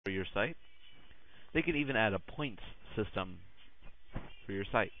for your site. They can even add a points system for your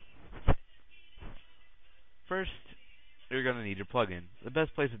site. First, you're going to need your plugin. The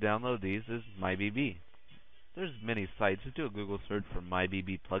best place to download these is MyBB. There's many sites. Just do a Google search for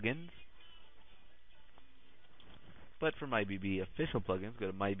MyBB plugins. But for MyBB official plugins, go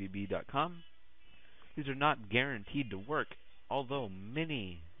to mybb.com. These are not guaranteed to work, although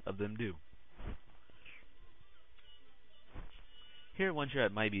many of them do. Here, once you're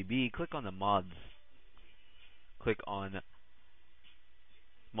at MyBB, click on the mods. Click on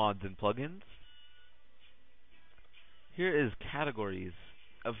mods and plugins. Here is categories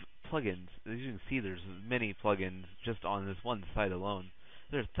of plugins. As you can see, there's many plugins just on this one site alone.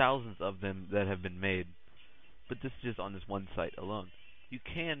 There are thousands of them that have been made, but this is just on this one site alone. You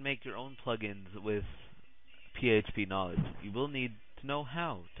can make your own plugins with PHP knowledge. You will need to know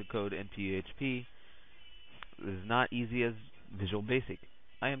how to code in PHP. It is not easy as Visual Basic.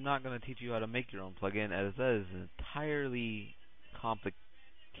 I am not going to teach you how to make your own plugin, as that is an entirely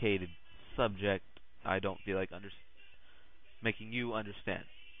complicated subject I don't feel like making you understand.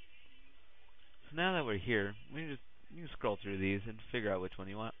 So now that we're here, you can scroll through these and figure out which one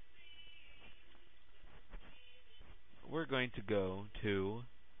you want. We're going to go to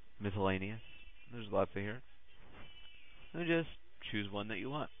miscellaneous. There's lots of here. And just choose one that you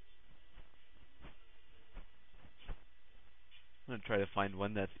want. I'm going to try to find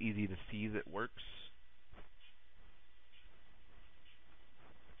one that's easy to see that works.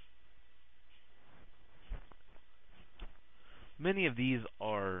 Many of these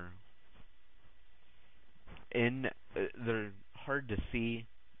are they're hard to see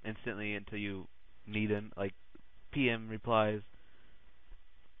instantly until you need them, like PM replies.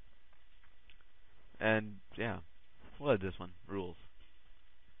 And yeah, we'll add this one, rules.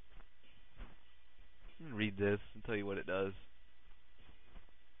 I'm going to read this and tell you what it does.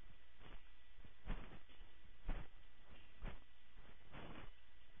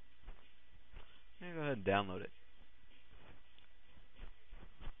 I'm going to go ahead and download it.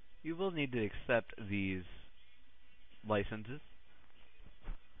 You will need to accept these licenses.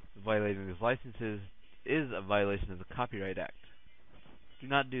 Violating these licenses is a violation of the Copyright Act. Do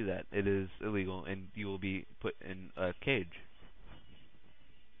not do that. It is illegal, and you will be put in a cage.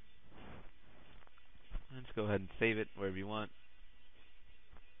 Let's go ahead and save it wherever you want.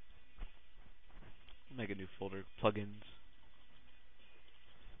 Make a new folder, plugins.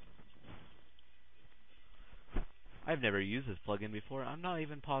 I've never used this plugin before. I'm not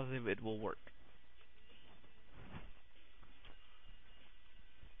even positive it will work.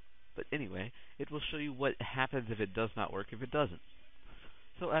 But anyway, it will show you what happens if it does not work, if it doesn't.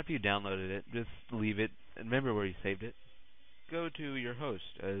 So after you downloaded it, just leave it, and remember where you saved it. Go to your host,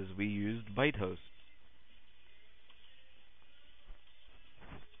 as we used ByteHost.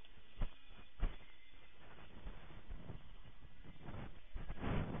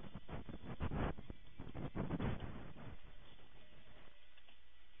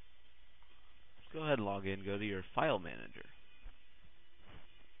 Go ahead and log in, go to your file manager.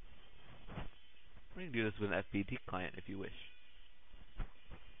 Or you can do this with an FBT client if you wish.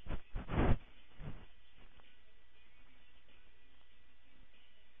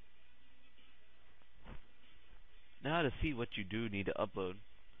 Now to see what you do need to upload,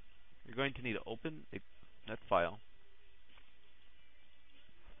 you're going to need to open that file.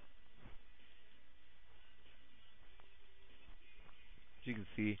 As you can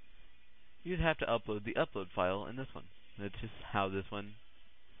see, you'd have to upload the upload file in this one. That's just how this one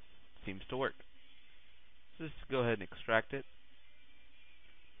seems to work. So just go ahead and extract it.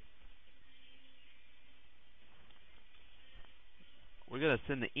 We're going to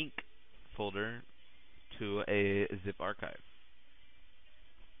send the ink folder to a zip archive.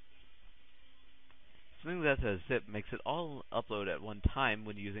 Something that's a zip makes it all upload at one time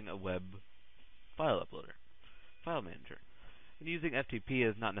when using a web file uploader, file manager. When using FTP, it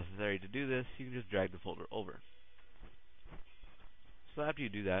is not necessary to do this. You can just drag the folder over. So after you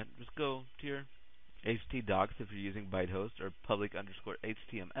do that, just go to your htdocs if you're using ByteHost, or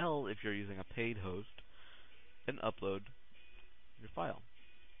public_HTML if you're using a paid host, and upload your file.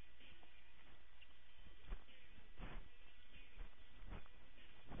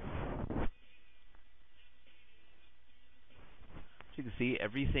 So you can see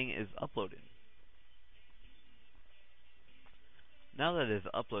everything is uploaded. Now that it is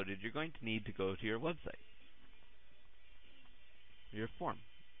uploaded, you're going to need to go to your website, your form.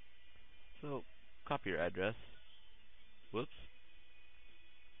 So copy your address. Whoops.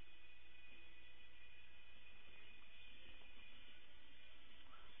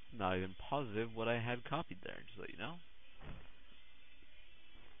 Not even positive what I had copied there, just to let you know.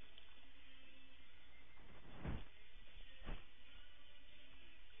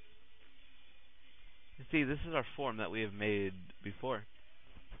 See, this is our form that we have made before.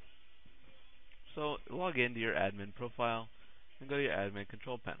 So log into your admin profile and go to your admin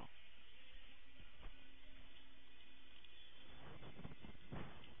control panel.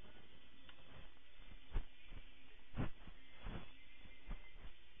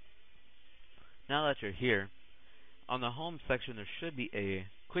 Now that you're here, on the home section there should be a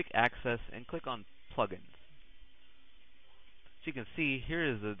quick access, and click on plugins. So you can see here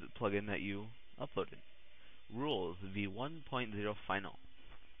is the plugin that you uploaded. Rules v1.0 final.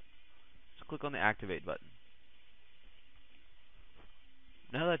 So click on the activate button.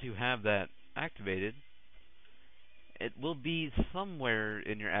 Now that you have that activated, it will be somewhere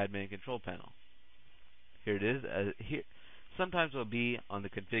in your admin control panel. Here it is. Here, sometimes it will be on the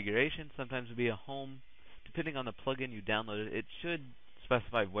configuration, sometimes it will be a home. Depending on the plugin you downloaded, it should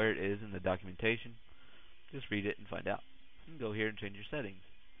specify where it is in the documentation. Just read it and find out. You can go here and change your settings.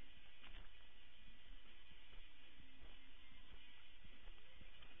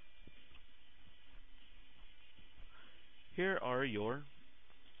 Here are your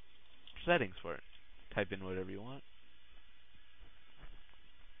settings for it. Type in whatever you want.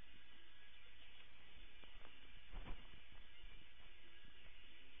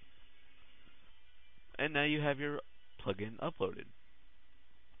 And now you have your plugin uploaded.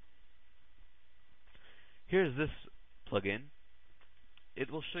 Here's this plugin. It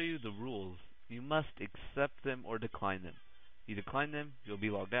will show you the rules. You must accept them or decline them. You decline them, you'll be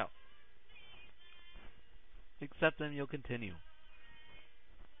logged out. Accept them, you'll continue.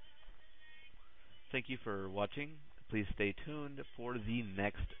 Thank you for watching. Please stay tuned for the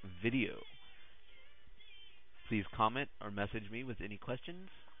next video. Please comment or message me with any questions.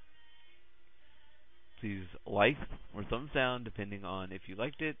 Please like or thumbs down depending on if you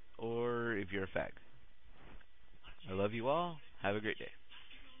liked it or if you're a fag. I love you all. Have a great day.